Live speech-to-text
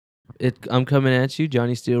I'm coming at you,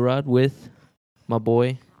 Johnny Steelrod, with my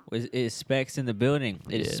boy. It's Specs in the building.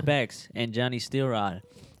 It's Yeah. Specs and Johnny Steelrod.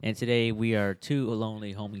 And today we are two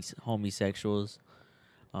lonely homosexuals.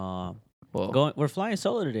 Well, We're flying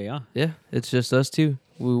solo today, huh? yeah, it's just us two.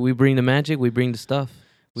 We bring the magic. We bring the stuff.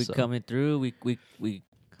 We So, coming through.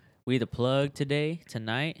 We the plug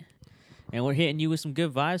tonight, and we're hitting you with some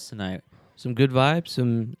good vibes tonight. some good vibes,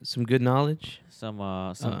 some good knowledge. Some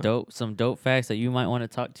dope facts that you might want to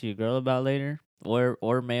talk to your girl about later,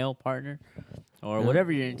 or male partner, or Yeah,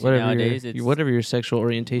 whatever you're into whatever nowadays. whatever your sexual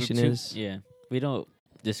orientation we're too- is. Yeah, we don't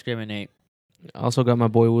discriminate. I also got my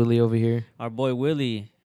boy Willie over here. Our boy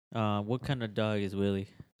Willie. What kind of dog is Willie?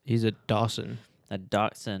 He's a Dawson. A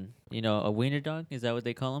dachshund. You know, a wiener dog? Is that what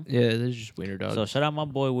they call him? Yeah, there's just wiener dogs. So shout out my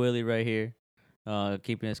boy Willie right here,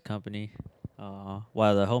 keeping us company,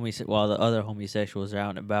 while the other homosexuals are out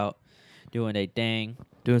and about doing their thing.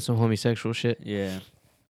 Doing some homosexual shit. Yeah.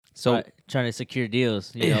 So Trying to secure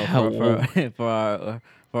deals, you Yeah, know, for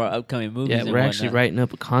our upcoming movies. yeah, and we're actually whatnot. writing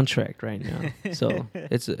up a contract right now. So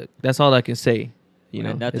that's all I can say. You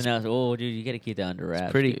know, nothing it's else. Oh, dude, you gotta keep that under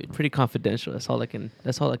wraps. pretty confidential. That's all I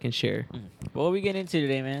can share. What are we getting into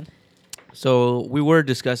today, man? So we were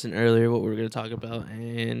discussing earlier what we were going to talk about,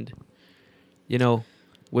 and you know,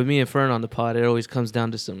 with me and Fern on the pod, it always comes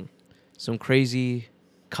down to some crazy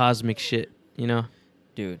cosmic shit. You know,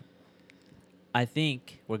 Dude, I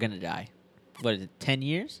think we're gonna die. What is it? 10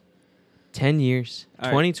 years? 10 years, All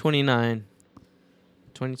right. 2029.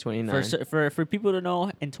 2029. For people to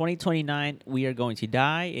know, in 2029 we are going to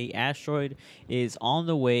die. A asteroid is on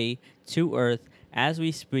the way to Earth as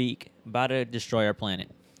we speak, about to destroy our planet.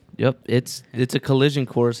 Yep, it's a collision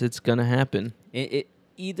course. It's gonna happen. It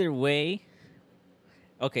either way.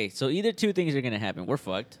 Okay, so either two things are gonna happen. We're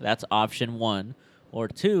fucked. That's option one, or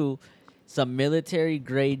two, some military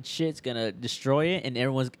grade shit's gonna destroy it, and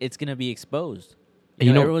it's gonna be exposed.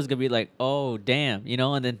 You know- everyone's gonna be like, "Oh, damn,"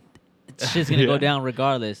 and then shit's gonna go Yeah. down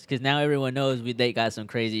regardless, because now everyone knows they got some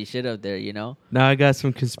crazy shit up there. Now I got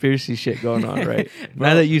some conspiracy shit going on, right? Bro,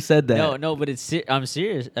 now that you said that. No, but I'm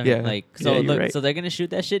serious. I mean, Yeah. like, Yeah, so you're look, right. so they're gonna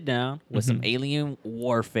shoot that shit down with some Mhm. alien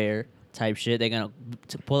warfare type shit. They're gonna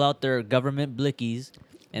pull out their government blickies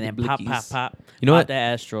and then pop, Blickies. You know what?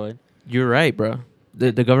 that asteroid. You're right, bro.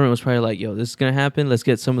 The government was probably like, "Yo, this is gonna happen. Let's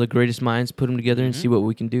get some of the greatest minds, put them together, and Mhm. see what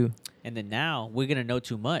we can do." And then now we're gonna know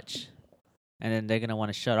too much, and then they're gonna want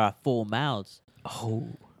to shut our full mouths. Oh,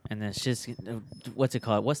 And then it's just what's it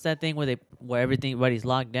called? What's that thing where everybody's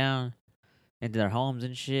locked down into their homes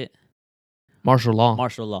and shit? martial law.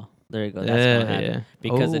 Martial law. There you go. That's gonna happen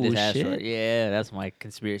because of this Oh, asteroid. shit. Yeah, that's my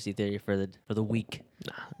conspiracy theory for the week.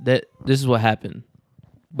 This is what happened.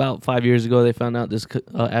 About 5 years ago, they found out this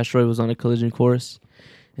asteroid was on a collision course,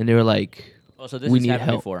 and they were like, Oh, so this We has need happened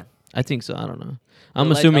help. before. I think so. I don't know. I'm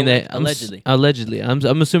Alleg- assuming alleg- they allegedly. Allegedly,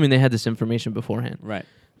 I'm assuming they had this information beforehand. Right.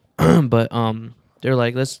 But they're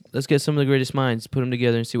like, let's get some of the greatest minds, put them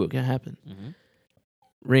together, and see what can happen. Mm-hmm.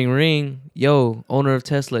 Ring, ring. Yo, owner of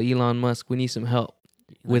Tesla, Elon Musk, we need some help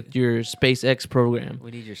with your SpaceX program.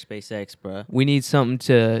 We need your SpaceX, bruh. We need something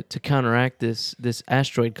to counteract this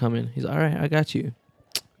asteroid coming. He's all right, I got you.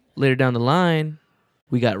 Later down the line,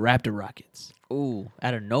 we got Raptor rockets. Ooh,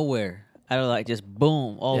 out of nowhere. Out of like just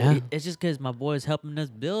boom. Oh, Yeah. it's just because my boy's helping us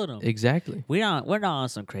build them. Exactly. We're not on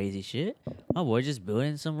some crazy shit. My boy just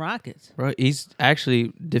building some rockets. Right. He's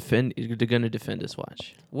actually they're gonna defend us.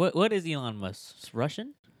 Watch. What is Elon Musk?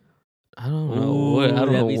 Russian? I don't know. I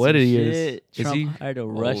don't know what it is. Is Trump he? hired a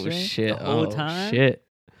Russian Oh shit! the whole Oh time? shit!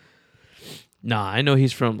 Nah, I know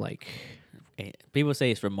he's from like Hey, people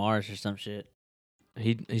say it's from Mars or some shit.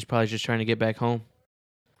 he's probably just trying to get back home.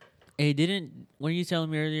 Hey, were you telling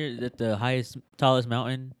me earlier that the tallest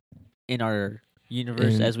mountain in our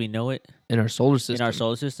universe In- as we know it, In our solar system, in our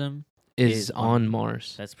solar system, is is on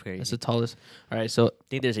Mars. that's crazy. That's the tallest. All right, so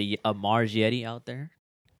Think there's a Mars Yeti out there?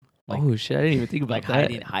 Like- oh shit! I didn't even think about Like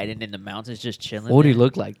that. hiding in the mountains, just chilling. What would he there?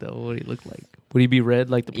 look like though? What would he look like? Would he be red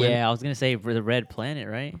like the planet? Yeah, I was gonna say for the red planet,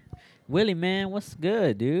 right? Willie, man, what's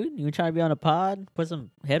good, dude? You trying to be on a pod? Put some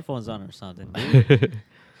headphones on or something, dude.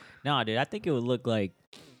 No, dude, I think it would look like.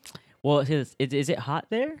 Well, is it hot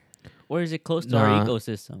there, or is it close to our Nah.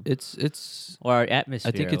 ecosystem it's. or our atmosphere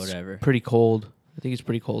I think or it's whatever? pretty cold. I think it's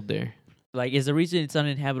pretty cold there. Like, is the reason it's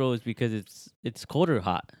uninhabitable is because it's cold or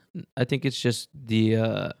hot? I think it's just the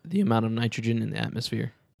amount of nitrogen in the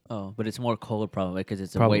atmosphere. Oh, but it's more cold probably because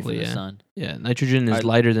it's away from Probably, the yeah. sun. Yeah, nitrogen is Are-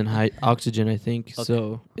 lighter than oxygen, I think, Okay.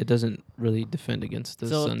 so it doesn't really defend against the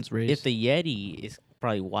So sun's rays. If the Yeti is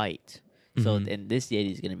probably white, so Mhm. then this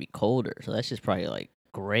Yeti is gonna be colder. So that's just probably like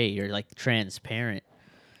gray or like transparent.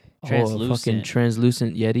 Oh, a fucking Translucent.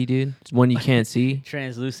 translucent Yeti, dude. It's one you can't see.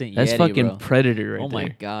 Translucent That's Yeti, fucking bro. predator right Oh my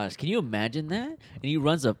there. gosh, can you imagine that? And he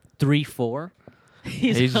runs a 3-4.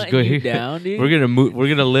 He's He's just hunting you going- down, dude. We're gonna move. We're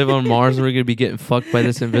gonna live on Mars, and we're gonna be getting fucked by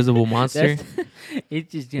this invisible monster.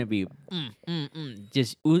 It's just gonna be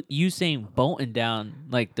just Usain bolting down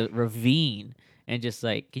like the ravine, and just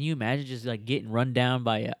like, can you imagine just like getting run down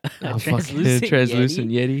by a Oh, translucent, fucking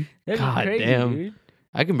translucent Yeti? Yeti. That'd be God crazy, damn. dude.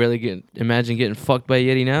 I can barely imagine getting fucked by a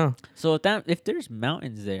Yeti now. So if there's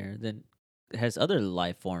mountains there, then it has other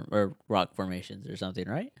life form or rock formations or something,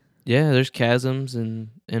 right? Yeah, there's chasms and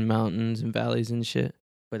mountains and valleys and shit.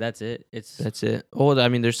 But that's it. That's it. Oh, I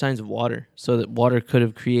mean, there's signs of water, so that water could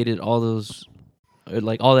have created all those,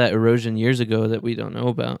 like all that erosion years ago that we don't know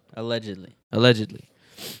about, allegedly.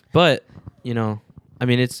 But I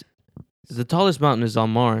mean, it's the tallest mountain is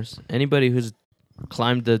on Mars. Anybody who's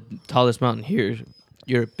climbed the tallest mountain here,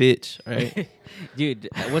 you're a bitch, right? Dude,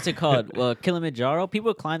 what's it called? Well, Kilimanjaro.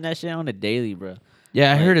 People climb that shit on a daily, bro.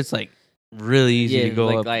 Yeah, I Like- heard it's like really easy to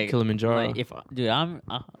go up like Kilimanjaro. Like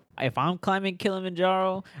if I'm climbing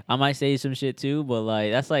Kilimanjaro, I might say some shit too. But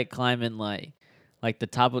like that's like climbing like the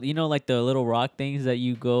top of like the little rock things that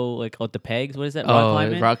you go like with the pegs. What is that? Rock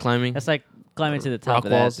climbing. rock climbing. That's like climbing to the top Rock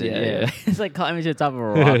of walls? that. thing, Yeah. It's like climbing to the top of a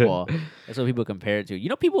rock wall. That's what people compare it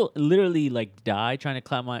to. People literally like die trying to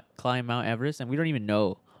climb Mount Everest, and we don't even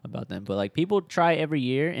know about them. But like people try every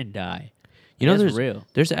year and die. And that's there's real.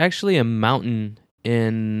 There's actually a mountain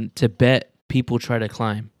in Tibet people try to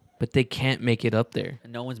climb, but they can't make it up there.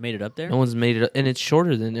 And no one's made it up there. No one's made it up, and it's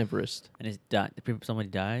shorter than Everest. And it's somebody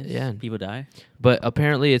dies. Yeah. People die. But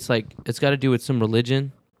apparently, it's got to do with some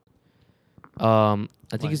religion. I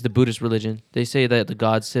think What? it's the Buddhist religion. They say that the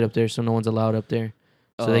gods sit up there, so no one's allowed up there.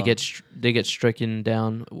 So they Oh. get stricken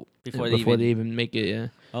down Before before they they even make it. Yeah.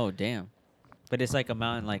 Oh damn! But it's like a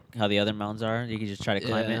mountain, like how the other mountains are. You can just try to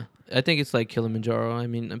climb Yeah. it. I think it's like Kilimanjaro. I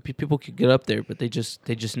mean, people could get up there, but they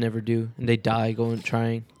just never do, and they die going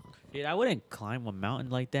trying. Dude, I wouldn't climb a mountain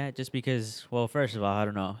like that just because. Well, first of all, I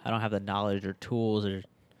don't know. I don't have the knowledge or tools or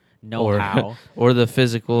know Or- how. Or the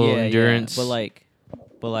physical Yeah. endurance. But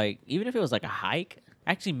like, even if it was like a hike,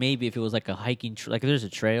 actually, maybe if it was like a hiking, like if there's a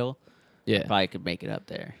trail, yeah. probably could make it up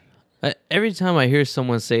there. Every time I hear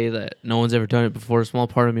someone say that no one's ever done it before, a small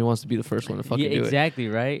part of me wants to be the first one to fucking Yeah, do exactly,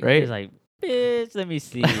 right? Right? It's like, bitch, let me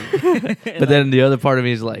see. it. But then the other part of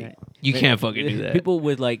me is like, Right. you Like, can't fucking do that. People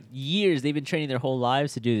with like years, they've been training their whole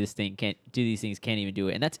lives to do this thing. Can't do these things. Can't even do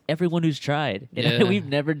it. And that's everyone who's tried. And Yeah. we've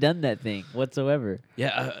never done that thing whatsoever.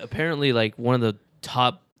 Yeah, apparently, like one of the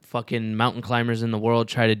top fucking mountain climbers in the world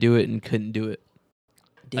tried to do it and couldn't do it.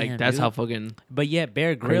 Like Damn, that's dude. how fucking But yeah,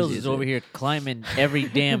 Bear Grylls crazy is is over it? here climbing every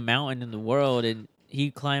damn mountain in the world, and he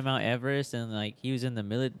climbed Mount Everest, and like he was in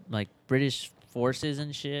the British forces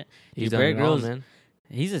and shit. he's Dude, done Bear it all, Grylls, man.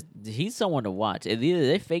 he's someone to watch. Either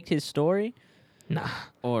they faked his story, Nah,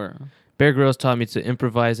 or Bear Grylls taught me to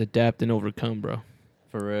improvise, adapt, and overcome, bro.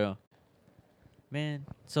 for real, man.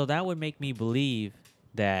 So that would make me believe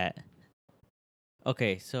that.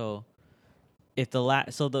 Okay, so if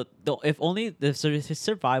if only the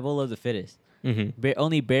survival of the fittest, Mm-hmm.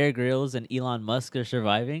 only Bear Grylls and Elon Musk are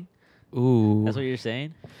surviving. Ooh. That's what you're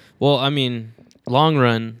saying. Well, I mean, long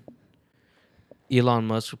run, Elon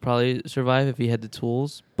Musk would probably survive if he had the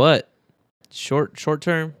tools. But short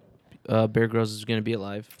term, Bear Grylls is gonna be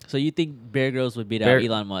alive. So you think Bear Grylls would beat Bear- out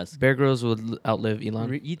Elon Musk? Bear Grylls would outlive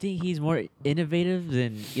Elon. You think he's more innovative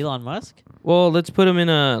than Elon Musk? Well, let's put him in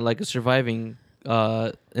a surviving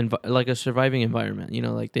surviving environment.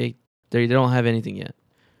 Like they don't have anything yet.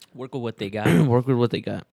 Work with what they got. Work with what they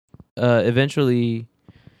got. Eventually,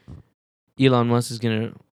 Elon Musk is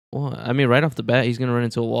gonna. Well, I mean, right off the bat, he's gonna run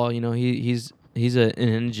into a wall. He's an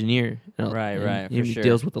engineer. Right, and right, for He sure.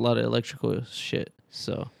 deals with a lot of electrical shit.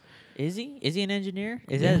 So Is he? Is he an engineer?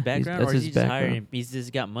 Is Yeah, that his background, that's or is his he just background. hiring? He's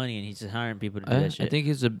just got money and he's just hiring people to do I that shit. think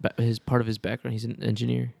his part of his background. He's an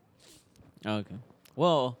engineer. Okay.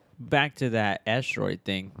 Well, back to that asteroid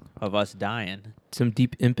thing of us dying. Some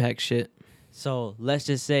deep impact shit. So let's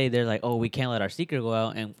just say they're like, oh, we can't let our secret go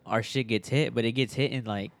out, and our shit gets hit, but it gets hit in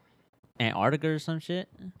like Antarctica or some shit.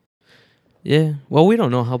 Yeah. Well, we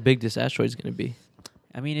don't know how big this asteroid's gonna be.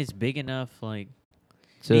 I mean, it's big enough. Like,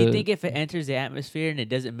 So do you think if it enters the atmosphere and it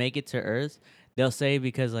doesn't make it to Earth, they'll say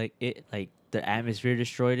because the atmosphere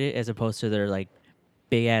destroyed it, as opposed to their like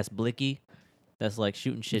big ass blicky that's like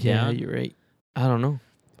shooting shit yeah, down? you're right. I don't know.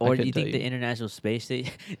 I Or do couldn't you tell think the International Space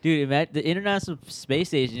Station, dude? The International Space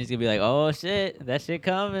Station is gonna be like, oh shit, that shit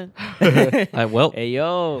coming. Well, Hey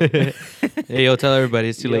yo, hey yo, tell everybody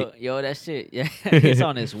it's too late. Yo, that shit, yeah, it's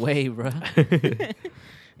on its way, bro.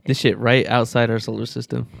 This shit right outside our solar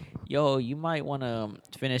system. Yo, you might want to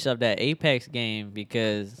finish up that Apex game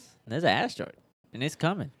because there's an asteroid and it's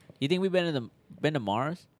coming. You think we've been to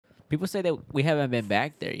Mars? People say that we haven't been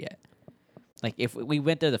back there yet. Like if we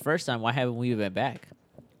went there the first time, why haven't we been back?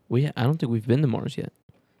 I don't think we've been to Mars yet.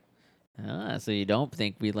 So you don't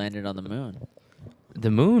think we landed on the moon?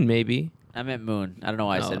 The moon, maybe. I meant moon. I don't know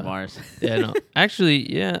why I said Mars. Yeah, no.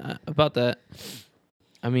 Actually, yeah, about that.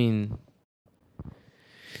 I mean,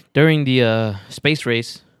 during the space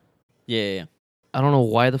race, Yeah. I don't know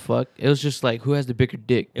why the fuck. It was just like, who has the bigger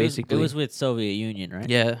dick, basically. It was with Soviet Union, right?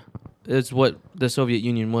 Yeah. It's what the Soviet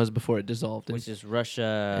Union was before it dissolved Which is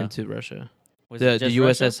Russia. into Russia. Was The it just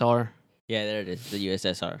USSR. Russia? Yeah, there it is. The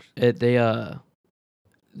USSR.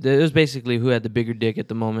 It was basically who had the bigger dick at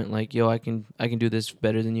the moment. Like, yo, I can do this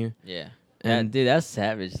better than you. Yeah. And Dude, that's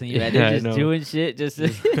savage. Think Yeah, about it. I They're know. just doing shit. Just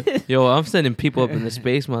Yo, I'm sending people up into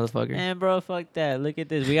space, motherfucker. Man, bro, fuck that. Look at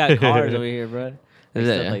this. We got cars over here, bro. Like Is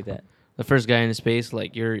that- stuff yeah. like that. The first guy into space,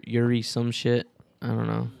 like Yuri some shit. I don't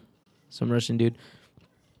know. Some Russian dude.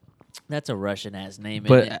 That's a Russian ass name.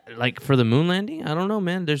 But isn't it? like for the moon landing, I don't know,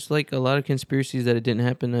 man. There's like a lot of conspiracies that it didn't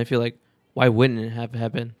happen. I feel like, why wouldn't it have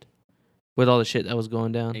happened with all the shit that was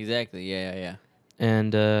going down? Exactly. Yeah.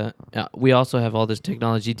 And we also have all this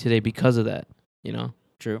technology today because of that, you know?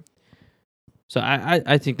 True. So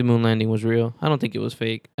I think the moon landing was real. I don't think it was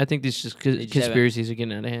fake. I think these just They just have conspiracies are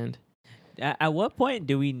getting out of hand. At what point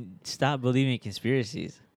do we stop believing in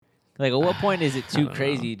conspiracies? Like, at what point is it I too don't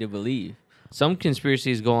crazy to believe? Some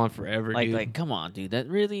conspiracies go on forever, dude. Like, come on, dude.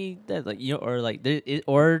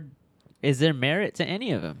 Or is there merit to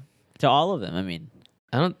any of them? To all of them? I mean,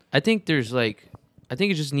 I think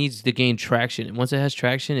it just needs to gain traction. And once it has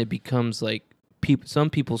traction, it becomes like some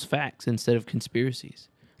people's facts instead of conspiracies.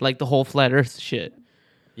 Like the whole flat earth shit.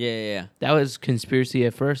 yeah. That was conspiracy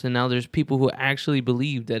at first, and now there's people who actually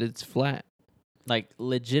believe that it's flat. Like,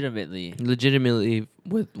 legitimately. Legitimately,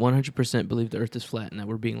 with 100% believe the earth is flat and that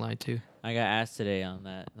we're being lied to. I got asked today on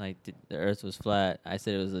that. Like, the earth was flat. I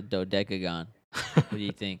said it was a dodecagon. What do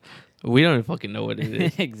you think? We don't even fucking know what it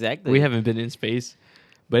is. Exactly. We haven't been in space,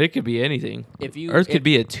 but it could be anything. Earth could if,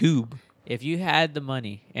 be a tube. If you had the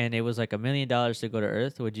money and it was like $1 million to go to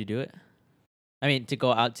Earth, would you do it? I mean, to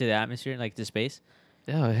go out to the atmosphere, like to space.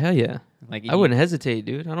 Oh, hell yeah. Like, I wouldn't hesitate,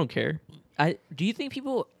 dude. I don't care. Do you think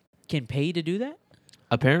people can pay to do that?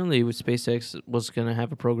 Apparently, with SpaceX was going to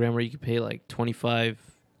have a program where you could pay like $25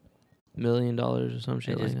 million or some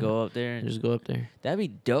shit And like just that. go up there and Just go up there. that'd be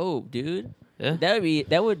dope, dude. Yeah.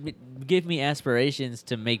 That would give me aspirations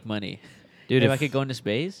to make money. Dude, if I could go into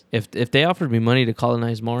space. If they offered me money to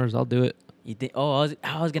colonize Mars, I'll do it. You think? Oh,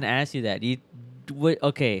 I was gonna ask you that.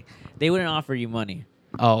 Okay, they wouldn't offer you money,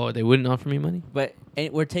 Oh, they wouldn't offer me money? but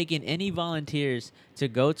we're taking any volunteers to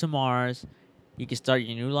go to Mars. You can start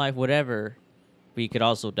your new life, whatever, but you could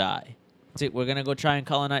also die. So we're gonna go try and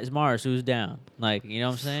colonize Mars. Who's down? Like, you know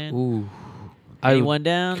what I'm saying? Ooh. Anyone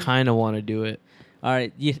down? Kind of want to do it. All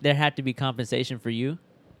right, there had to be compensation for you.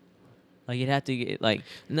 Like, you'd have to get like.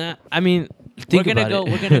 Nah, I mean, think we're gonna about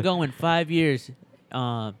go. it. We're gonna go in 5 years.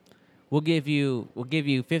 We'll give you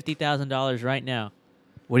 $50,000 right now.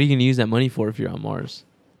 What are you going to use that money for if you're on Mars?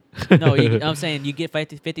 No, I'm saying you get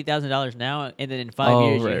 $50,000 now, and then in 5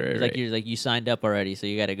 years, right. you're like you signed up already, so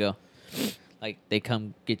you gotta go. Like, they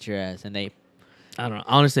come get your ass, and they I don't know.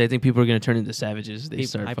 Honestly, I think people are going to turn into savages. They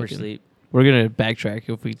start hyper fucking. sleep. We're going to backtrack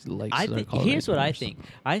if we like. I start think colonizing here's what I Mars. think.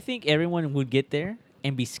 I think everyone would get there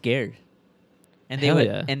and be scared, and Hell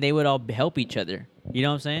yeah. they would all help each other. You know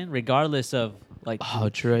what I'm saying? Regardless of like. Oh,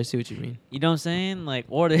 true. I see what you mean. You know what I'm saying? Like,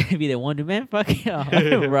 or they'd be the one dude, man, fuck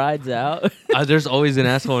rides out. There's always an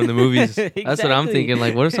asshole in the movies. That's what I'm Exactly. thinking.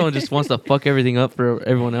 Like, what if someone just wants to fuck everything up for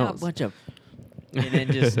everyone Yeah, a else? bunch of, and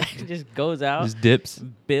then just just goes out, Just dips.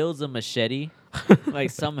 builds a machete, like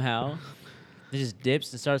somehow, just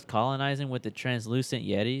dips and starts colonizing with the translucent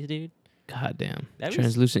yetis, dude. God damn. That was-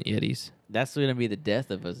 Translucent Yetis. That's gonna be the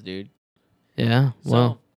death of us, dude. Yeah.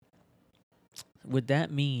 Well, So, would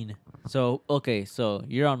that mean? So okay, so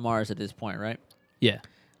you're on Mars at this point, right? yeah.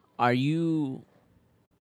 Are you?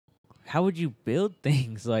 How would you build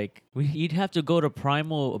things? Like, you'd have to go to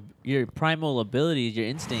your primal abilities,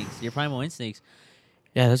 your primal instincts.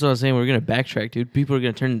 Yeah, that's what I was saying. We're going to backtrack, dude. People are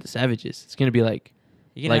going to turn into savages. It's going to be like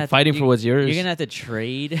You're gonna have to- fighting for what's yours. You're gonna have to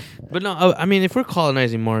trade. But no, I mean, if we're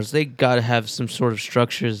colonizing Mars, they got to have some sort of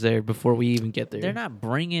structures there before we even get there. They're not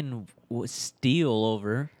bringing steel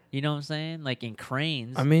over. You know what I'm saying? Like in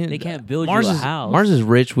cranes. I mean, they can't build Mars you a is, house. Mars is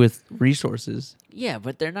rich with resources. Yeah,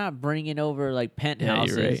 but they're not bringing over like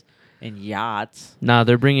penthouses. right. and yachts. Nah,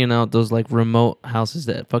 they're bringing out those like remote houses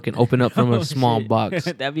that fucking open up from Oh, a small shit. box.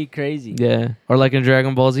 That'd be crazy. Yeah, or like in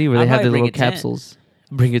Dragon Ball Z where I'd they have probably the bring little a tent. capsules.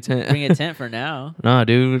 Bring a tent. Bring a tent for now. Nah,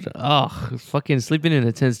 dude. Oh, fucking sleeping in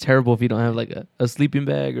a tent's terrible if you don't have like a sleeping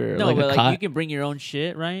bag or No, like but a like cot. you can bring your own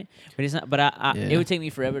shit, right? But it's not. But Yeah. it would take me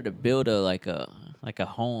forever to build a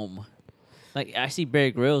home. Like I see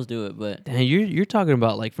Bear Grylls do it, but Damn, you're talking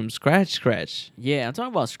about like from scratch. yeah, I'm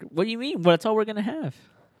talking about. What do you mean? Well, that's all we're gonna have.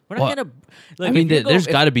 We're not Well, gonna. Like, I mean, if you there's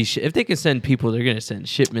if- got to be shit. If they can send people, they're gonna send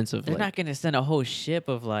shipments of They're like. not gonna send a whole ship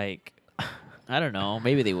of like. I don't know.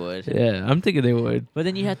 Maybe they would. Yeah, I'm thinking they would. But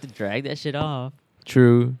then you have to drag that shit off.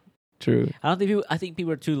 True. I don't think people. I think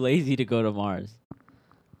people are too lazy to go to Mars.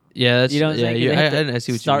 Yeah, that's You know what I'm yeah. saying? 'Cause they have to I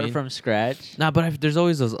see what start you mean. from scratch. Nah, but there's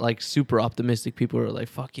always those like super optimistic people who are like,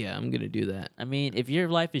 "Fuck yeah, I'm gonna do that." I mean, if your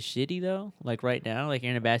life is shitty though, like right now, like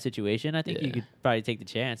you're in a bad situation, I think you Yeah. could probably take the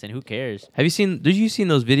chance. And who cares? Did you seen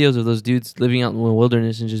those videos of those dudes living out in the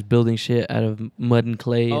wilderness and just building shit out of mud and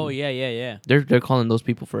clay? Oh and yeah. They're calling those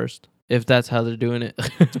people first if that's how they're doing it.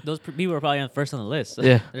 Those people are probably first on the list. Yeah.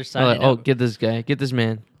 they're They're signing like, oh, up. get this guy, get this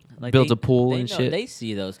man. Like built they- a pool they and know- shit. They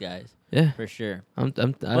see those guys Yeah, for sure. I'm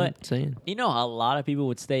But- saying. You know, a lot of people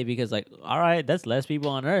would stay because, like, all right, that's less people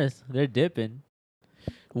on Earth. They're dipping.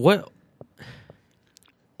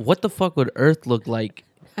 What the fuck would Earth look like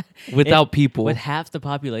without people? With half the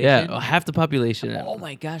population. Yeah, half the population. Oh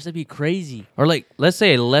my gosh, that'd be crazy. Or like, let's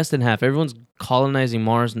say less than half. Everyone's colonizing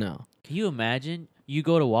Mars now. Can you imagine? You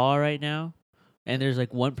go to Wawa right now, and there's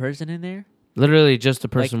like one person in there. Literally just a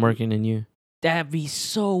person Like- working in you. That'd be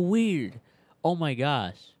so weird. Oh my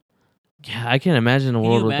gosh. Yeah, I can't imagine a Can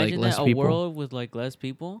world you with like imagine less that? A people. world with like less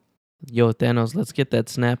people? Yo, Thanos, let's get that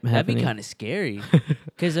snap That'd happening. be kind of scary.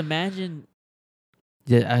 Because imagine.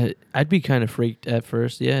 Yeah, I'd be kind of freaked at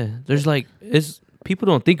first. Yeah, there's like people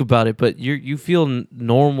don't think about it, but you feel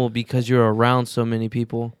normal because you're around so many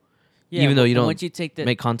people. Yeah, Even though you and don't once you take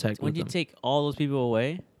Make contact when with you them. take all those people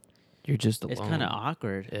away, You're just alone. it's kind of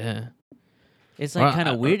awkward. Yeah. It's Or like kind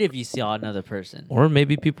I- of weird if you saw another person. Or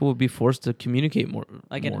maybe people would be forced to communicate more.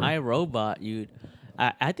 Like more. an iRobot,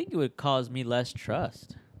 I think it would cause me less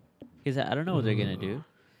trust. Because I don't know what they're going to do.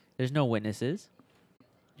 There's no witnesses.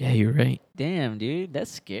 Yeah, you're right. Damn, dude. That's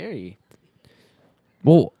scary.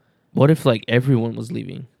 Well, what if like everyone was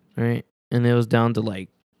leaving, right? And it was down to like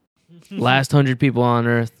last 100 people on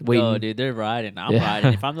Earth waiting. Oh, dude, they're riding. I'm Yeah.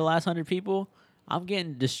 riding. If I'm the last 100 people, I'm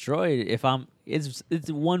getting destroyed. It's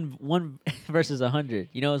one versus 100.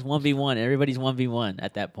 You know, it's 1v1. Everybody's 1v1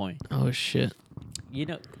 at that point. Oh shit. You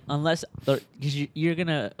know, unless because you're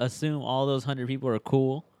gonna assume all those 100 people are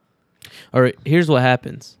cool. All right, here's what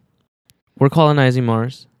happens. We're colonizing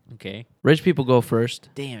Mars. Okay. Rich people go first,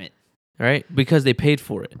 Damn it. all right? Because they paid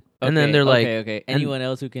for it. And then Okay, they're like okay. Anyone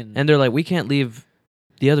else who can? and they're like we can't leave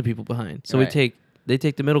the other people behind. So Right. they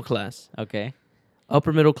take the middle class. Okay.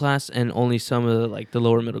 Upper middle class and only some of the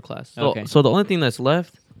lower middle class. So, Okay. so the only thing that's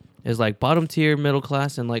left is like bottom tier middle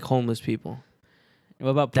class and like homeless people.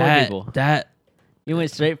 What about poor people? That You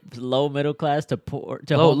went straight low middle class to poor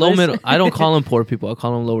to low homeless? middle. I don't call them poor people. I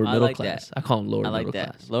call them lower I middle like class. that. I call them lower I like middle that.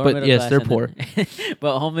 class. Lower But middle yes, class they're and poor. then-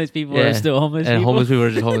 but homeless people Yeah. are still homeless And people. homeless people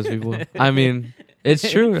are just homeless people. I mean, it's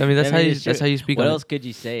true. I mean, that's I mean, how you it's that's true. how you speak What on else could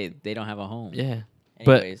you say? They don't have a home. it. Yeah.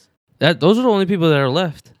 But- Anyways. Those are the only people that are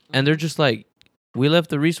left. And they're just like, we left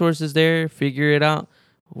the resources there, figure it out.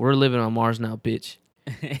 We're living on Mars now, bitch.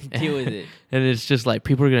 Deal with it. And it's just like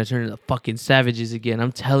people are gonna turn into fucking savages again.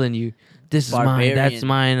 I'm telling you, this is mine. That's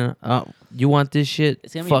Barbarian. mine. You want this shit?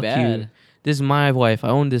 It's gonna Fuck be bad. you. This is my wife. I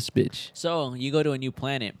own this bitch. So you go to a new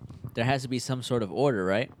planet. There has to be some sort of order,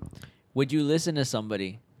 right? Would you listen to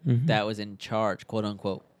somebody Mhm. that was in charge, quote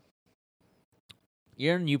unquote?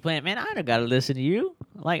 You're in a new planet, man. I don't gotta listen to you.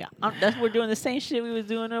 Like we're doing the same shit we was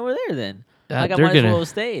doing over there. Then, like I they're might as gonna well have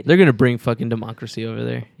stayed. they're gonna bring fucking democracy over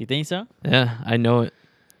there. You think so? Yeah, I know it.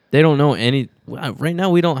 They don't know any. Right now,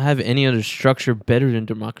 we don't have any other structure better than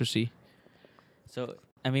democracy. So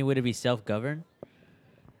I mean, would it be self-governed?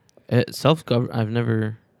 Self-govern.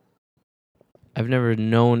 I've never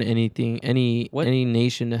known any What-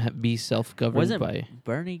 nation to be self-governed Wasn't by.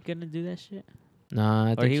 Bernie gonna do that shit? Nah,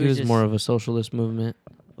 I or think he he was was just- more of a socialist movement.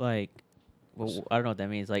 Like, well, I don't know what that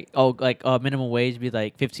means. Like, like minimum wage be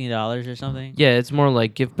like $15 or something. Yeah, it's more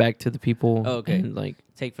like give back to the people. Oh, okay. And like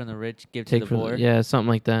Take from the rich, give take to the from poor. yeah, something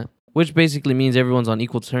like that. Which basically means everyone's on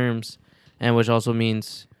equal terms, and which also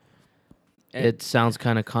means And- it sounds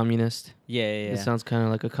kind of communist. yeah. It sounds kind of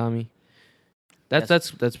like a commie.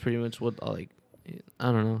 That's pretty much what like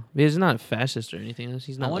I don't know. He's not fascist or anything.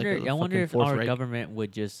 He's not. I wonder. Like a I wonder fucking if Fourth our Reich. government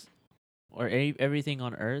would just, or everything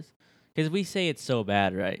on Earth, because we say it's so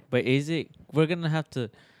bad, right? But is it? We're gonna have to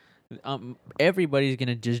everybody's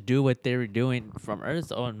gonna just do what they were doing from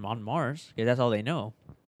Earth on Mars. Yeah, that's all they know.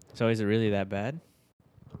 So is it really that bad?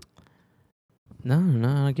 No, I don't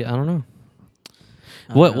know. I don't know.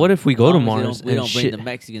 What if we As go to long as Mars we and don't bring shit? the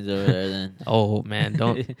Mexicans over there, then Oh man,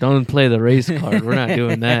 don't play the race card. We're not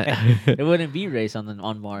doing that. it wouldn't be race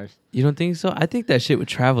on Mars. You don't think so? I think that shit would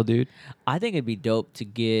travel, dude. I think it'd be dope to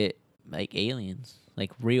get like aliens,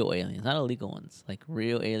 like real aliens, not illegal ones, like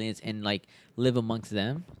real aliens, and like live amongst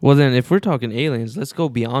them. Well, then, if we're talking aliens, let's go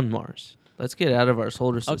beyond Mars. Let's get out of our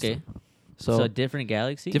solar system. Okay, So, so different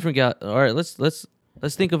galaxy, different All right, let's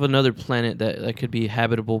think of another planet that could be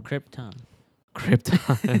habitable. Krypton.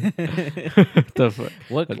 Krypton. The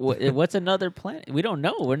fuck? What's another planet? We don't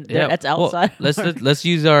know. Yeah, That's well, outside. let's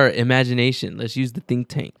use our imagination. Let's use the think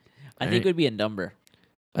tank. I think it would be a number.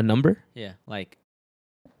 A number? Yeah, like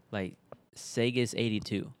Sega's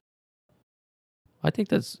 82. I think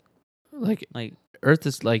that's like Like Earth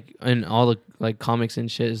is like in all the like comics and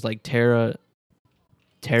shit is like Terra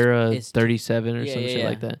It's 37 or some shit yeah.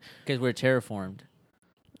 like that. because we're terraformed.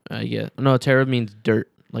 Yeah. No, Terra means dirt,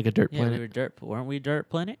 like a dirt Yeah, planet. we were dirt. Weren't we a dirt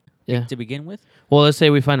planet Yeah. to begin with? Well, let's say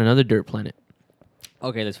we find another dirt planet.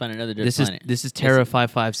 Okay, let's find another dirt This planet. is Terra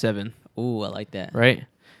 557, Ooh, I like that. right?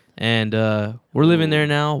 And we're living there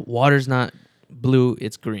now. Water's not blue,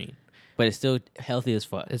 it's green. But it's still healthy as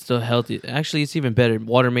fuck. It's still healthy. Actually, it's even better.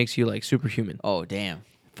 Water makes you like superhuman. Oh, damn.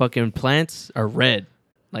 Fucking plants are red.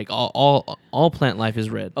 Like all plant life is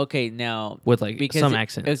red Okay, now with like because some if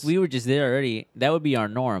accents. we were just there already, that would be our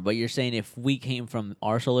norm. But you're saying if we came from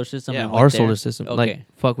our solar system, Yeah, and our went solar there- system. Okay. Like,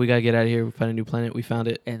 fuck, we gotta get out of here. We found a new planet. We found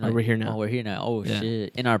it, and like, we're here now. Oh, we're here now. Oh Yeah.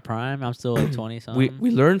 shit! In our prime, I'm still like 20 something.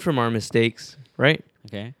 We learn from our mistakes, right?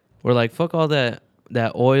 Okay. We're like, fuck all that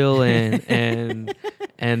oil and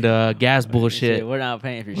gas bullshit. Shit, we're not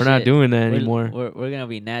paying for shit. We're not doing that We're- anymore. We're gonna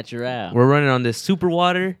be natural. We're running on this super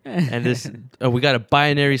water and this. We got a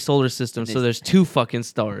binary solar system, so there's two fucking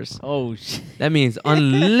stars. Oh shit! That means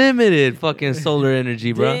unlimited fucking solar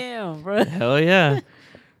energy, bro. Damn, bro. Hell yeah.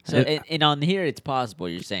 So and on here, it's possible.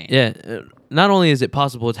 You're saying? Yeah. Not only is it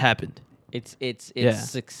possible, it's happened. It's Yeah.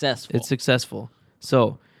 successful. It's successful.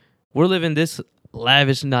 So we're living this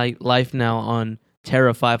lavish life now on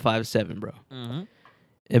Terra 557, bro. Mm-hmm.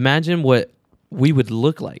 Imagine what we would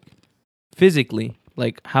look like physically.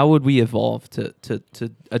 Like, how would we evolve to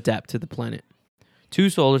adapt to the planet? Two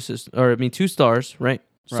stars, right?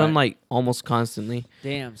 Right. Sunlight almost constantly,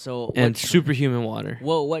 Damn. So and superhuman water.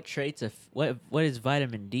 what traits of what does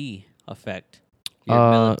vitamin D affect?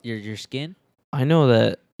 Your skin. I know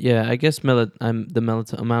that. Yeah, I guess amount of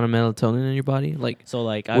melatonin in your body, like So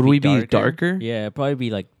like, Would we be darker? Yeah, it'd probably be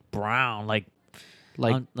like brown, like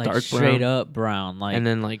dark straight brown, up brown, like and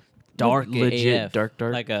then like dark legit AF, dark,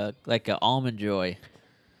 like a almond joy,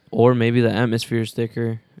 or maybe the atmosphere is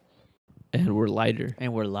thicker, and we're lighter.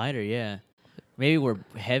 and we're lighter. Yeah, maybe we're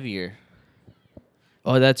heavier.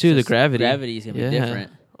 Oh, that too. So The gravity. Gravity's gonna Yeah. be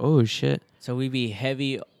different. Oh shit. So we'd be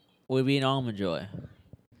heavy. We'd be an almond joy.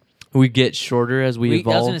 We get shorter as we I was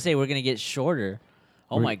evolve. gonna say we're gonna get shorter.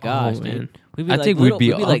 Oh We're- my gosh, oh, dude. man. We'd be I like think little- we'd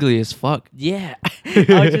be like- ugly as fuck. yeah,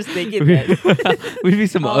 I was just thinking that. We'd be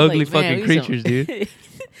some I was ugly like, man, fucking we some- creatures, dude.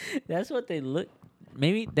 That's what they look.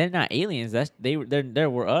 Maybe they're not aliens. They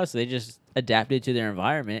were us. They just adapted to their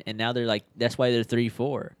environment, and now they're like. That's why they're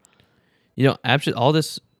 3-4. You know, actually, all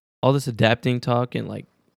this adapting talk and like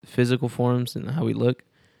physical forms and how we look.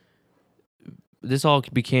 This all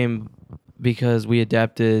became because we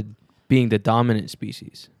adapted being the dominant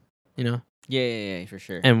species. You know, Yeah, for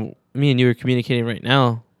sure. and me and you are communicating right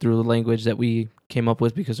now through the language that we came up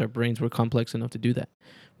with because our brains were complex enough to do that.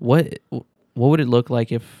 What would it look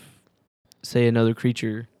like if, say, another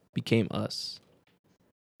creature became us,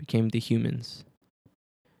 became the humans?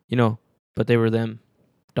 You know, but they were them,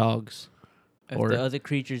 dogs. If or- the other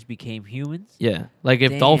creatures became humans, Yeah, like if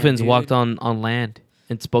Damn, dolphins dude. walked on land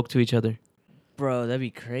and spoke to each other. bro, that'd be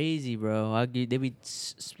crazy, bro. They'd be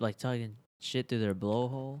like talking shit through their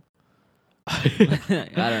blowhole. I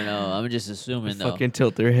don't know. I'm just assuming though. Fucking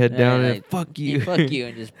tilt their head Yeah, down and like, fuck Yeah, you. fuck you,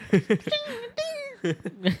 and just.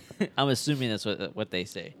 I'm assuming that's what they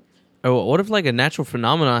say. Or what if like a natural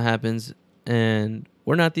phenomenon happens and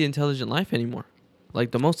we're not the intelligent life anymore,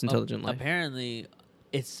 like the most intelligent life? Apparently,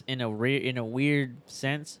 it's in a weird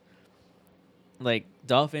sense. Like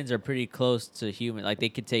dolphins are pretty close to human. Like they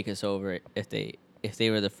could take us over if they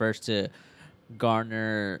were the first to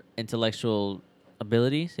garner intellectual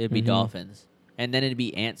abilities. It'd be Mhm. dolphins, and then it'd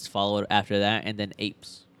be ants followed after that, and then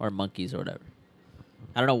apes or monkeys or whatever.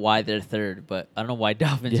 I don't know why they're third, but I don't know why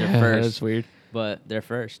dolphins are Yeah, first. that's weird. But they're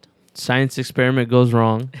first. Science experiment goes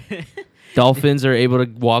wrong. Dolphins are able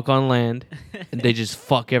to walk on land, and they just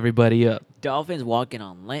fuck everybody up. Dolphins walking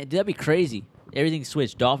on land. That'd be crazy. Everything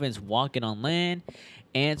switched. Dolphins walking on land.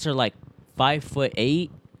 Ants are like 5'8".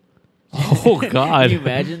 Oh God! Can you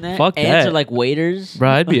imagine that? Fuck Ants that. are like waiters. Bro,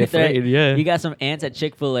 I'd be Like, they're- afraid. Yeah. You got some ants at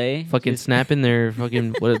Chick-fil-A. Fucking just- snapping their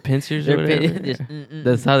fucking pincers or they're whatever. just,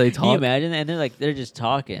 That's how they Can you talk. imagine that? And they're just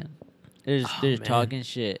talking. They're just, Oh, they're just man. talking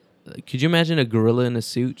shit. Could you imagine a gorilla in a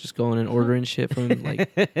suit just going and ordering shit from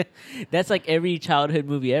like? That's like every childhood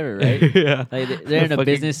movie ever, right? Yeah. Like they're in a Fucking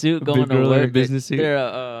business suit going big to gorilla in a work. business suit. They're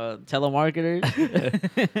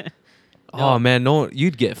telemarketers. Oh man, no,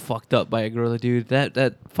 you'd get fucked up by a gorilla, dude.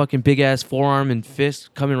 That fucking big ass forearm and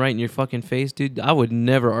fist coming right in your fucking face, dude. I would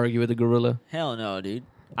never argue with a gorilla. Hell no, dude.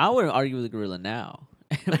 I wouldn't argue with a gorilla now.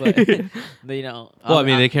 but you know, Well, I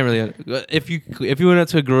mean, they can't really. If you went up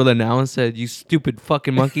to a gorilla now and said, "You stupid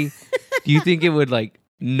fucking monkey," do you think it would like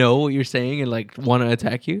know what you're saying and like want to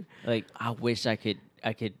attack you? like I wish I could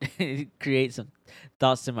create some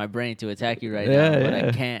thoughts in my brain to attack you right now, but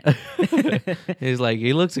I can't. He's like,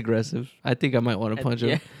 he looks aggressive. I think I might want to punch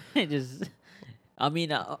him. Yeah, just. I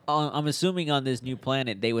mean, I'm assuming on this new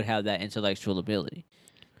planet they would have that intellectual ability.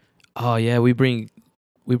 Oh yeah, we bring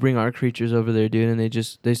our creatures over there, dude, and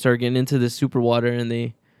they start getting into the super water and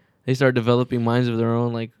they start developing minds of their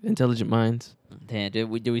own, like intelligent minds. Damn, do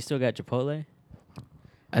we still got Chipotle?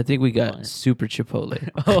 I think we got What? super Chipotle.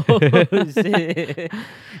 Oh, shit.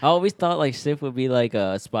 I always thought like Sif would be like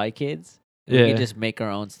Spy Kids. We Yeah. could just make our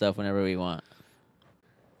own stuff whenever we want.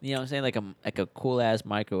 You know what I'm saying? Like a cool ass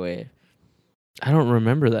microwave. I don't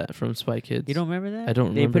remember that from Spy Kids. You don't remember that? I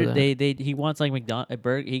don't they remember put that. They he wants like a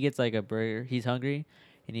burger. He gets like a burger. He's hungry,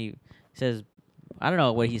 and he says, I don't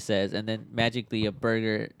know what he says, and then magically a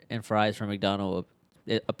burger and fries from McDonald's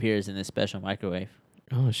it appears in this special microwave.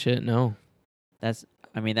 Oh shit, no. That's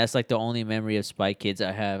like the only memory of Spy Kids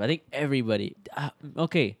I have. I think everybody.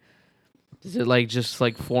 Okay, Is it like just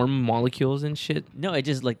like form molecules and shit? no, it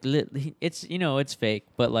just like it's it's fake,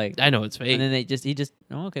 but like. I know it's fake. And then he just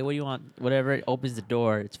okay, what do you want? Whatever. It opens the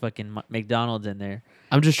door. It's fucking McDonald's in there.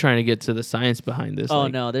 I'm just trying to get to the science behind this. Oh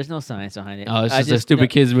like, no, there's no science behind it. Oh, it's I just a stupid no,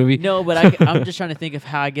 kids movie. No, but I'm just trying to think of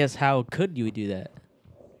how could you do that?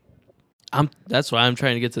 That's why I'm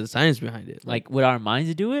trying to get to the science behind it. Like, would our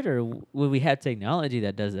minds do it, or would we have technology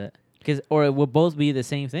that does that? Or it would both be the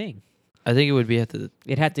same thing. I think it would be at the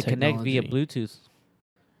It had to connect via Technology. Bluetooth.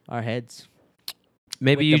 Our heads.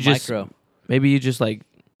 maybe with you the just micro. maybe you just like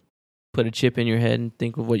put a chip in your head and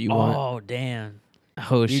think of what you want. Oh damn!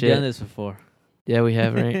 Oh You've shit. done this before. Yeah, we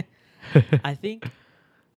have, right? I think.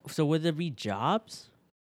 So would there be jobs?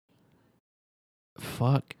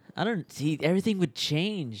 Fuck. I don't see. Everything would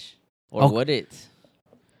change, or Oh, would it?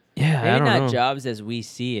 Yeah, I Maybe don't not know. jobs as we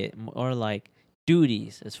see it, or like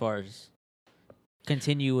duties as far as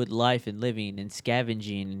continue with life and living and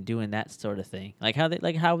scavenging and doing that sort of thing. Like how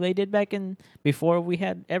they did back in before we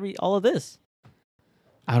had all of this.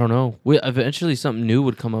 I don't know. Eventually something new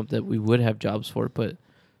would come up that we would have jobs for, but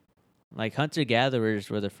Like hunter gatherers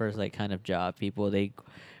were the first like kind of job people.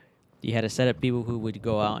 You had a set of people who would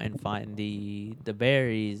go out and find the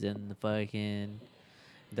berries and the fucking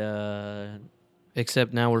the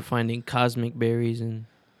except now we're finding cosmic berries and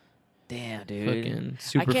damn dude. fucking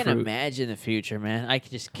super I can't fruit. imagine the future, man. I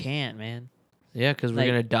just can't, man. Yeah, because we're like-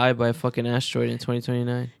 gonna die by a fucking asteroid in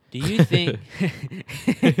 2029. Do you think?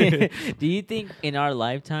 Do you think in our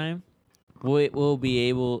lifetime we'll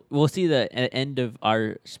see the end of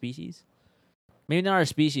our species? Maybe not our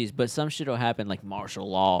species, but some shit will happen like martial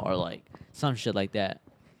law or like some shit like that.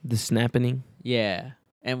 The snapping. Yeah,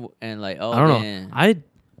 and like I don't man. know. I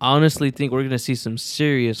honestly think we're gonna see some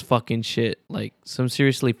serious fucking shit, like some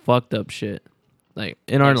seriously fucked up shit, like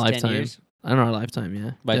in our Next 10 lifetime. years? In our lifetime,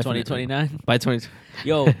 yeah. By Definitely. 2029. By 20.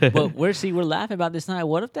 Yo, but we're laughing about this now.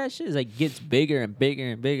 What if that shit is like gets bigger and bigger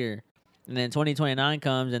and bigger, and then 2029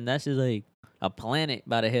 comes and that's just like a planet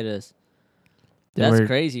about to hit us. Then That's we're-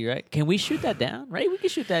 crazy, right? Can we shoot that down? Right, we can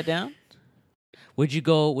shoot that down. Would you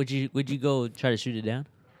go? Would you go try to shoot it down?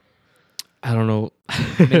 I don't know.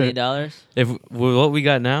 $1 million? If with what we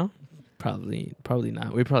got now, probably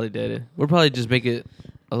not. We probably did it. We'll probably just make it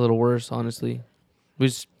a little worse. Honestly, we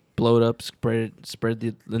just blow it up, spread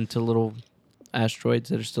it into little asteroids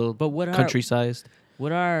that are still But what country sized.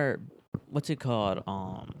 would our what's it called?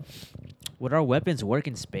 Would our weapons work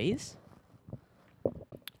in space?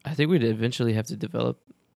 I think we'd eventually have to develop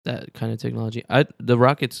that kind of technology. The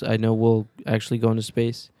rockets I know will actually go into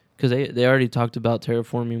space because they already talked about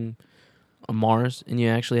terraforming Mars, and you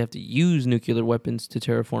actually have to use nuclear weapons to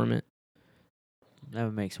terraform it. That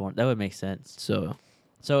would make sense. So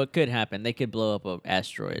So it could happen. They could blow up an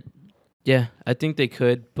asteroid Yeah, I think they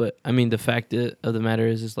could, but I mean, the fact of the matter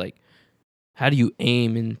is like, how do you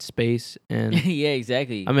aim in space? And Yeah,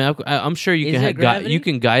 exactly. I mean, I'm sure you Is can there gravity? you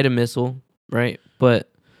can guide a missile, right?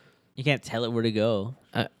 But You can't tell it where to go.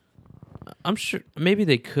 I'm sure maybe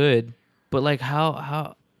they could, but like,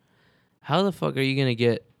 how the fuck are you gonna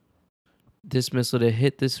get this missile to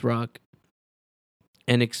hit this rock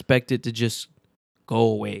and expect it to just go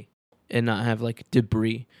away and not have like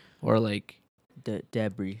debris or like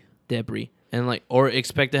Debris. and like, or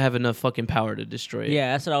expect to have enough fucking power to destroy it?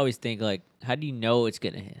 Yeah, that's what I always think. Like, how do you know it's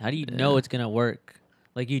gonna hit? How do you know Yeah. it's gonna work?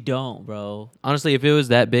 Like, you don't, bro. Honestly, if it was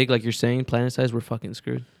that big, like you're saying, planet size, we're fucking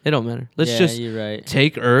screwed. It don't matter. Let's Yeah, just you're right.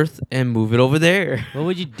 take Earth and move it over there. What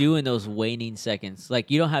would you do in those waning seconds?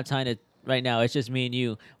 Like, you don't have time to right now. It's just me and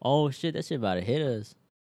you. Oh shit, that shit about to hit us.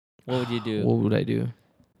 What would you do? What would I do?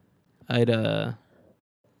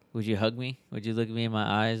 Would you hug me? Would you look at me in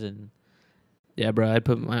my eyes and Yeah, bro. I'd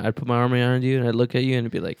put my arm around you and I'd look at you and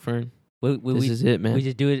it'd be like, Fern, would this we is it, man. we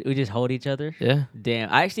just do it? We just hold each other. Yeah, Damn.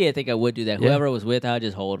 I think I would do that. Yeah. Whoever I was with, I would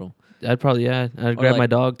just hold them. I'd probably I'd grab my like-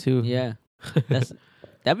 dog too. Yeah,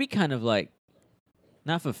 that'd be kind of like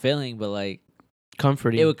not fulfilling, but like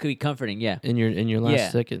comforting. it would be comforting. Yeah, in your last Yeah.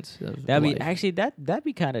 seconds. Of that'd be life. actually that'd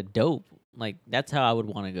be kind of dope. Like that's how I would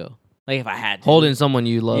want to go. Like if I had to. Holding someone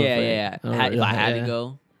you love. Yeah, right? yeah. Oh, If I had yeah. to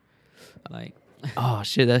go, like Oh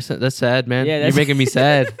shit, that's sad, man. Yeah, You're that's- making me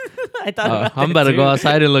sad. I thought I'm about to go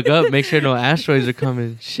outside and look up, make sure no asteroids are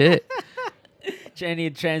coming. Shit. Any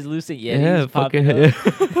translucent Yetis Yeah, popping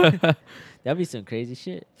fucking. up. That'd be some crazy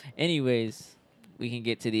shit. Anyways, we can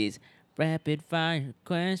get to these rapid fire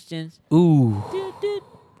questions. Ooh. Doot, doot.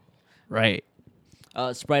 Right.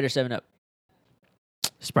 Sprite or 7-Up?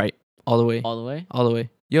 Sprite all the way. All the way? All the way.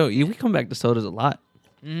 Yo, we come back to sodas a lot.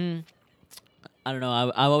 I don't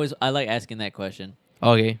know. I like asking that question.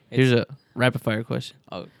 Okay, here's a rapid fire question.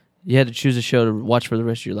 Oh. You had to choose a show to watch for the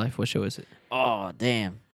rest of your life. What show is it? Oh,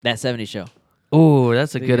 damn. That 70s show. Oh,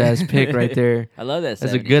 that's a good ass pick right there. I love that 70s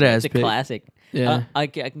That's a good show. ass It's a pick. classic. Yeah. I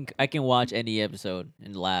can watch any episode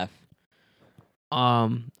and laugh.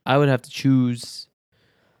 I would have to choose.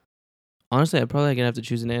 Honestly, I'd probably gonna have to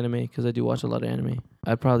choose an anime because I do watch a lot of anime.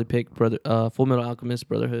 I'd probably pick Full Metal Alchemist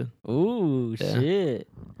Brotherhood. Ooh, Yeah. shit.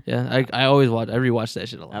 Yeah, I always watch. I rewatch that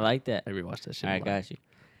shit a lot. I like that. I rewatch that shit. All a right, lot. got you.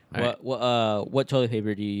 All right. What toilet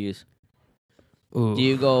paper do you use? Ooh. Do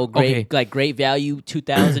you go great value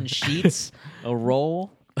 2,000 sheets a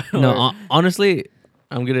roll? No, Or honestly,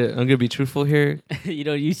 I'm gonna be truthful here. you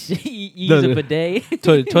don't use you No, use a no. bidet.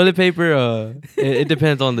 Toilet paper, it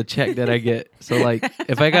depends on the check that I get. So like,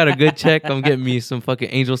 if I got a good check, I'm getting me some fucking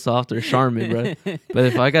Angel Soft or Charmin, bro. But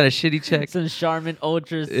if I got a shitty check, Some Charmin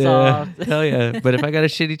Ultra yeah, Soft. hell yeah. But if I got a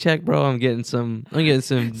shitty check, bro, I'm getting some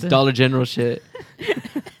Dollar General shit.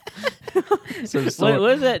 Some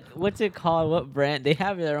What is that? What's it called? What brand? They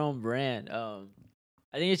have their own brand.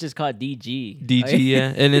 I think it's just called DG. DG,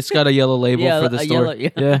 yeah, and it's got a yellow label Yeah, for the a store. yellow-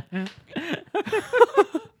 Yeah.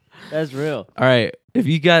 That's real. All right. If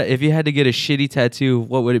you had to get a shitty tattoo,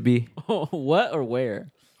 what would it be? What or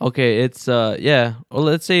where? Okay, it's yeah. Well,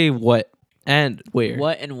 let's say what and where.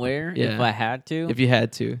 What and where? Yeah. If I had to, If you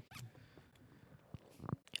had to,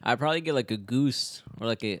 I'd probably get like a goose or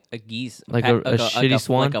like a geese, Like a shitty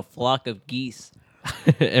swan? like a flock of geese.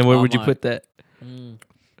 and where Oh would you my. put that?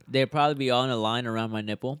 They'd probably be on a line around my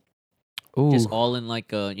nipple, Ooh. just all in like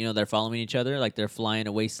they're following each other, like they're flying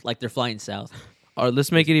away, like they're flying south. Or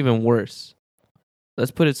let's make it even worse.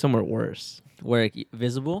 Let's put it somewhere worse. Where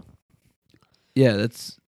visible? Yeah,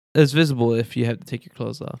 that's visible if you have to take your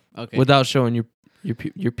clothes off Okay. without showing your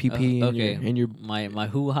PP okay. and your my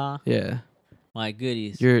hoo ha, yeah. my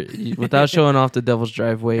goodies, Without showing off the devil's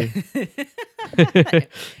driveway.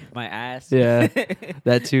 my ass. Yeah,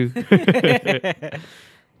 that too.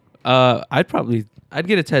 I'd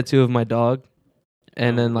get a tattoo of my dog,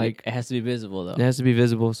 and then like it has to be visible though. it has to be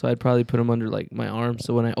visible. So I'd probably put him under like my arm.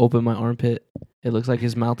 So when I open my armpit, it looks like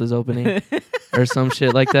his mouth is opening or some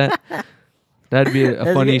shit like that. That'd be a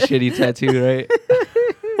That's funny good. shitty tattoo, right?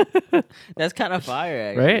 That's kind of fire,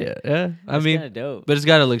 actually. Right? Yeah. I That's mean, kind of dope. but it's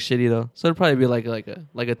gotta look shitty though. So it'd probably be like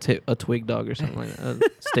a twig dog or something like that,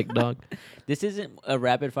 a stick dog. This isn't a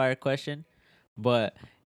rapid fire question, but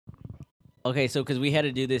okay. So because we had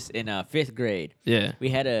to do this in 5th grade, Yeah. we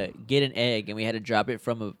had to get an egg and we had to drop it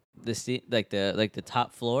from the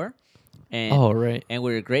top floor, and Oh right. and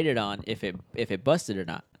we were graded on if it busted or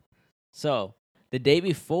not. So the day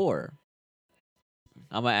before,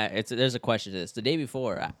 there's a question to this. The day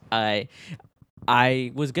before,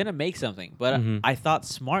 I was gonna make something, but Mhm. I thought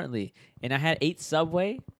smartly, and I had 8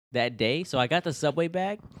 Subway that day, so I got the Subway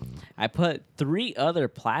bag. I put 3 other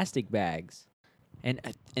plastic bags and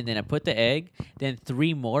then I put the egg, then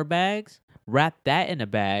 3 more bags, wrap that in a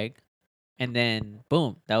bag, and then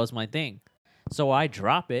boom, that was my thing. So I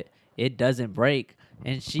drop it, it doesn't break,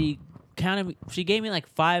 and she gave me like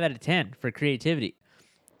 5 out of 10 for creativity.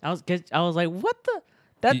 I was like, what the.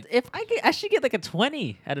 You- If I should get like a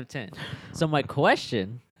 20 out of 10. So my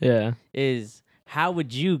question Yeah. is, how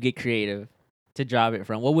would you get creative to drop it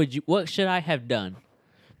from? What should I have done?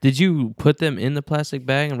 Did you put them in the plastic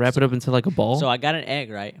bag and wrap it up into like a ball? So I got an egg,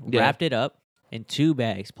 right? Yeah. Wrapped it up in 2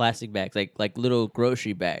 bags, plastic bags, like little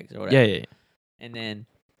grocery bags or whatever. yeah, yeah, yeah. And then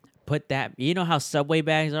put that. You know how Subway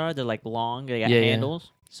bags are? They're like long. They got Yeah, yeah.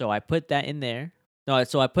 handles. So I put that in there. No,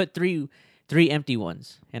 so I put three empty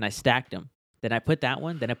ones and I stacked them. Then I put that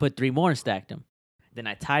one. Then I put 3 more and stacked them. Then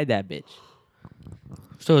I tied that bitch.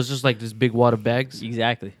 So it's just like this big wad of bags.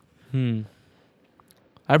 Exactly.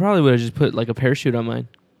 I probably would have just put like a parachute on mine.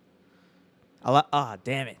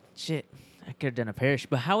 Damn it. Shit. I could have done a parachute.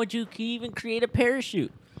 But how would you even create a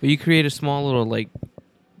parachute? But you create a small little like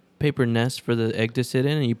paper nest for the egg to sit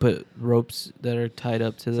in, and you put ropes that are tied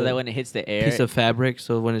up to So the that when it hits the air. piece of fabric.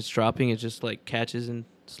 So when it's dropping, it just like catches and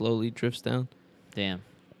slowly drifts down. Damn.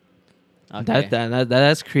 Okay.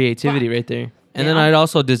 That's creativity right there. And Yeah, then I'd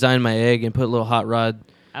also design my egg and put a little hot rod.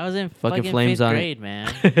 I was in fucking fucking flames 5th on it. grade,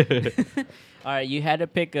 man. All right, you had to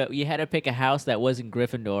pick a house that wasn't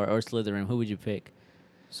Gryffindor or Slytherin. Who would you pick?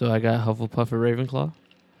 So I got Hufflepuff or Ravenclaw.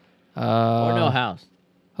 Or no house?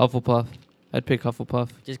 Hufflepuff. I'd pick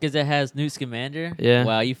Hufflepuff. Just because it has Newt Scamander? Yeah.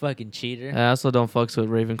 Wow, you fucking cheater. I also don't fucks with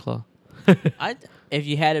Ravenclaw. If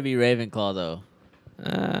you had to be Ravenclaw,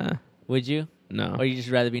 though, would you? No. Or you just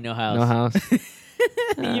rather be no house? No house.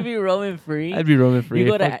 You'd be roaming free. I'd be roaming free. You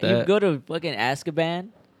go Fuck that. to fucking Azkaban.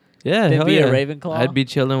 Yeah, then hell be yeah. a Ravenclaw? I'd be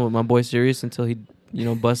chilling with my boy Sirius until he,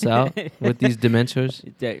 busts out with these Dementors.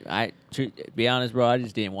 Be honest, bro. I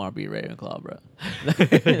just didn't want to be Ravenclaw, bro.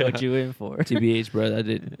 What you in for? TBH, bro. I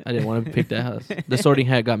didn't want to pick that house. The Sorting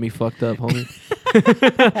Hat got me fucked up, homie.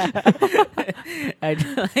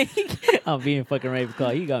 I'm being fucking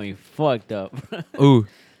Ravenclaw. You got me fucked up. Ooh.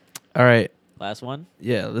 All right. Last one.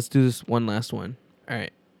 Yeah, let's do this one last one. All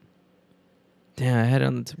right. Damn, I had it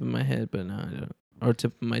on the tip of my head, but no, I don't. Or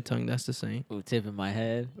tip of my tongue, that's the same. Ooh, tip of my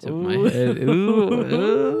head. Tip of my head.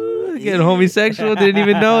 Ooh. Getting homosexual, didn't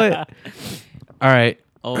even know it. All right.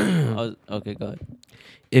 Okay, go ahead.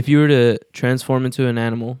 If you were to transform into an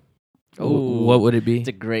animal, Ooh, what would it be? It's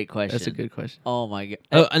a great question. That's a good question. Oh my god.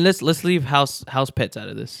 Oh, and let's leave house pets out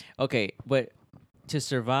of this. Okay, but to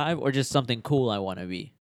survive or just something cool I want to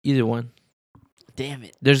be? Either one. Damn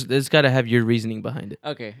it. There's got to have your reasoning behind it.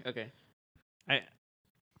 Okay.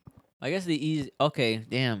 I guess the easy. Okay,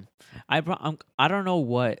 damn. I don't know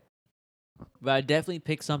what, but I definitely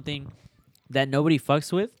pick something that nobody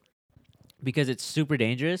fucks with because it's super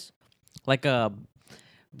dangerous, like a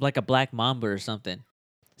black mamba or something.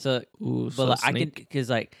 So, Ooh, but like, I can, because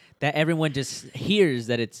like that everyone just hears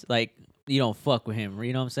that it's like you don't fuck with him.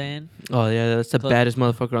 You know what I'm saying? Oh yeah, that's the baddest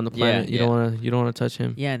motherfucker on the planet. Yeah. You don't wanna touch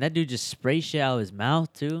him. Yeah, and that dude just sprays shit out of his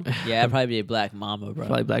mouth too. Yeah, I'd probably be a black mamba, bro.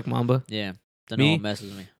 Probably black mamba. Yeah, don't Me? know what messes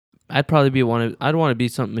with me. I'd probably be I'd want to be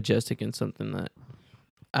something majestic and something that.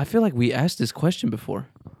 I feel like we asked this question before.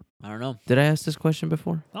 I don't know. Did I ask this question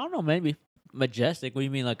before? I don't know. Maybe majestic. What do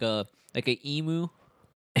you mean, like a emu?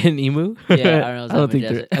 An emu? Yeah, I don't know. I don't think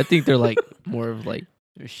they're. I think they're like more of like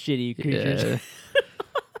They're shitty creatures. Yeah.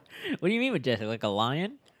 What do you mean majestic? Like a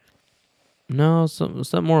lion? No,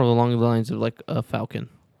 something more along the lines of like a falcon,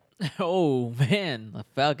 Oh man, a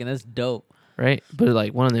falcon. That's dope. right? But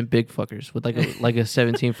like one of them big fuckers with like a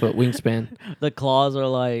 17-foot wingspan, The claws are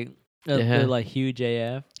like Yeah. they're like huge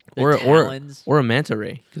AF. or Their talons. or a manta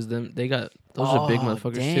ray, because they got those are big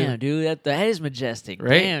motherfuckers damn, too. dude, that is majestic.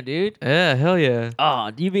 Right? Damn, dude. Yeah, hell yeah.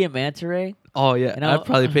 Oh, do you be a manta ray? Oh yeah, And I'll- I'd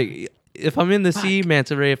probably pick if I'm in the sea,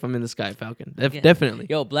 manta ray. If I'm in the sky, falcon. Yeah. Definitely.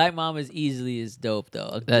 Yo, black mama's easily as dope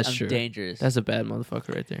though. That's I'm true. dangerous. That's a bad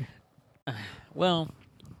motherfucker right there. Well,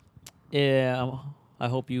 yeah. I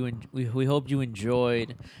hope we hope you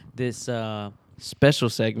enjoyed this Special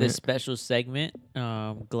segment. this special segment.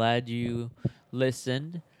 Glad you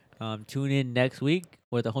listened. Tune in next week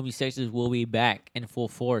where the homosexuals will be back in full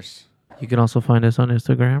force. You can also find us on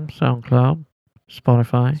Instagram, SoundCloud,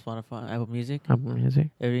 Spotify, Spotify, Apple Music, Apple Music.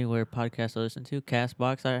 everywhere podcasts are listened to.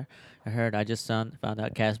 Castbox, I heard. I just found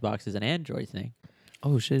out Castbox is an Android thing.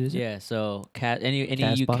 Oh shit, is it? Yeah, so any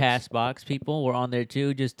of you Castbox? Castbox people, we're on there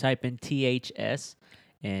too. Just type in THS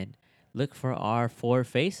and look for our 4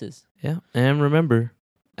 faces. Yeah. And remember,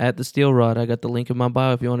 at the Steel Rod, I got the link in my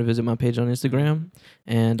bio if you want to visit my page on Instagram.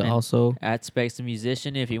 And also, At Specs the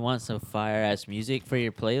Musician, if you want some fire ass music for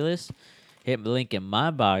your playlist, hit the link in my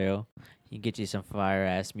bio. You get you some fire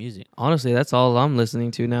ass music. Honestly, that's all I'm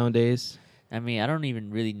listening to nowadays. I mean, I don't even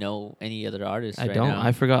really know any other artists. I right don't. Now.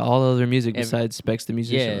 I forgot all other music Every- besides Specs the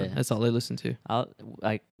musician. Yeah. That's all I listen to.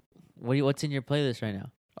 What's in your playlist right now?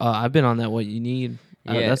 I've been on that. What you need.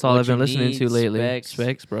 Yeah, That's all What I've been You listening to Need, lately.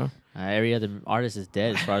 Specs. Bro. Every other artist is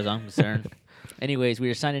dead as far as I'm concerned. Anyways, we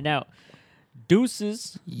are signing out.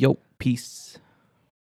 Deuces. Yo, peace.